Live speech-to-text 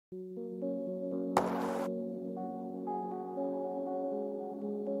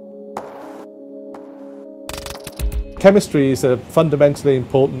Chemistry is a fundamentally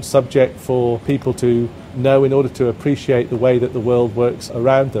important subject for people to know in order to appreciate the way that the world works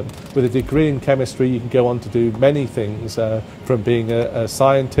around them. With a degree in chemistry you can go on to do many things, from being a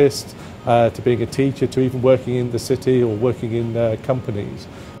scientist to being a teacher to even working in the city or working in companies.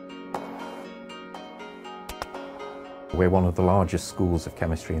 We're one of the largest schools of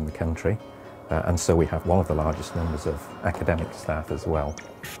chemistry in the country, and so we have one of the largest numbers of academic staff as well.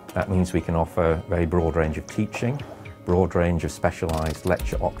 That means we can offer a very broad range of teaching, broad range of specialised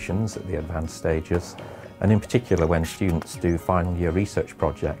lecture options at the advanced stages, and in particular when students do final year research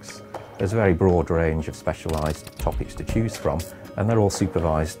projects, there's a very broad range of specialised topics to choose from, and they're all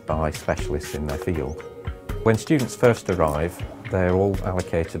supervised by specialists in their field. When students first arrive, they're all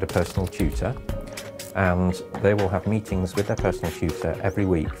allocated a personal tutor, and they will have meetings with their personal tutor every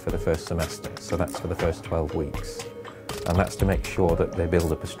week for the first semester, so that's for the first 12 weeks. And that's to make sure that they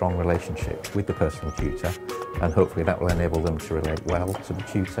build up a strong relationship with the personal tutor, and hopefully that will enable them to relate well to the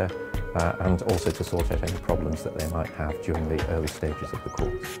tutor and also to sort out any problems that they might have during the early stages of the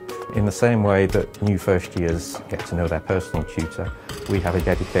course. In the same way that new first years get to know their personal tutor, we have a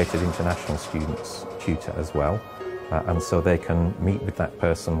dedicated international students tutor as well. And so they can meet with that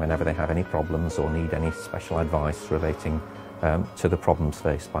person whenever they have any problems or need any special advice relating to the problems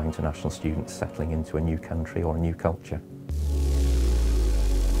faced by international students settling into a new country or a new culture.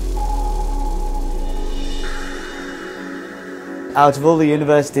 Out of all the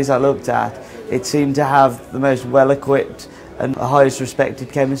universities I looked at, it seemed to have the most well-equipped and highest respected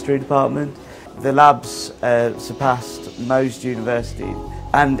chemistry department. The labs surpassed most universities,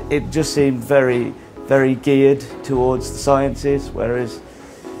 and it just seemed very geared towards the sciences, whereas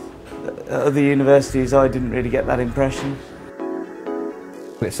at other universities I didn't really get that impression.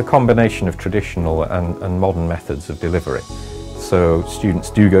 It's a combination of traditional and modern methods of delivery. So students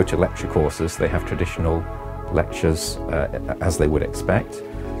do go to lecture courses, they have traditional lectures as they would expect.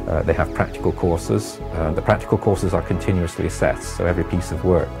 They have practical courses. The practical courses are continuously assessed, so every piece of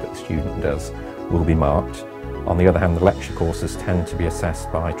work that the student does will be marked. On the other hand, the lecture courses tend to be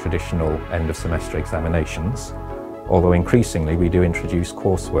assessed by traditional end-of-semester examinations, although increasingly we do introduce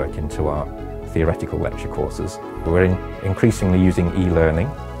coursework into our theoretical lecture courses. We're increasingly using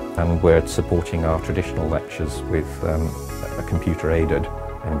e-learning, and we're supporting our traditional lectures with a computer-aided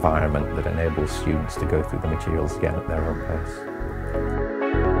environment that enables students to go through the materials again at their own pace.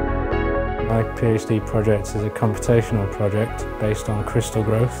 My PhD project is a computational project based on crystal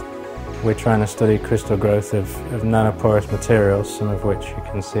growth. We're trying to study crystal growth of nanoporous materials, some of which you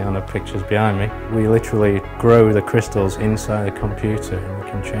can see on the pictures behind me. We literally grow the crystals inside the computer, and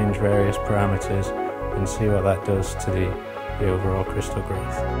we can change various parameters and see what that does to the overall crystal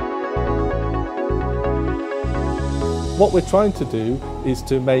growth. What we're trying to do is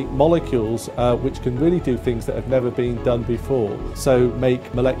to make molecules which can really do things that have never been done before. So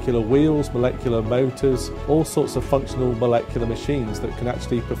make molecular wheels, molecular motors, all sorts of functional molecular machines that can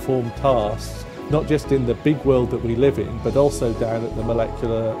actually perform tasks, not just in the big world that we live in, but also down at the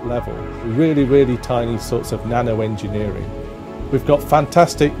molecular level. Really tiny sorts of nano-engineering. We've got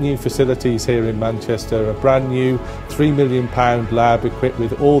fantastic new facilities here in Manchester, a brand new £3 million lab equipped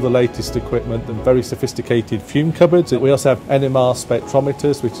with all the latest equipment and very sophisticated fume cupboards. We also have NMR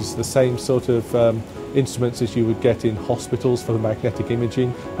spectrometers, which is the same sort of instruments as you would get in hospitals for the magnetic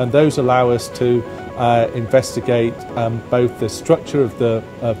imaging, and those allow us to investigate both the structure of the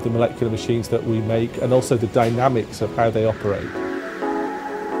molecular machines that we make and also the dynamics of how they operate.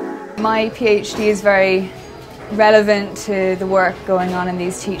 My PhD is very relevant to the work going on in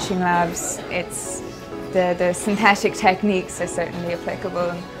these teaching labs. It's the synthetic techniques are certainly applicable,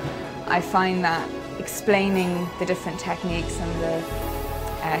 and I find that explaining the different techniques and the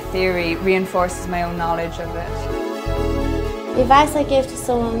theory reinforces my own knowledge of it. The advice I give to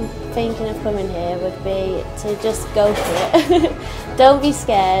someone thinking of coming here would be to just go for it. Don't be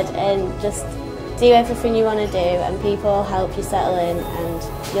scared and just do everything you want to do, and people will help you settle in and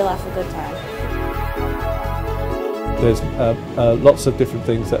you'll have a good time. There's lots of different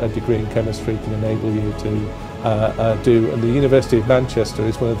things that a degree in chemistry can enable you to do, and the University of Manchester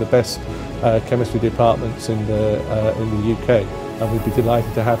is one of the best chemistry departments in the UK, and we'd be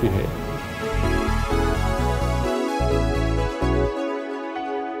delighted to have you here.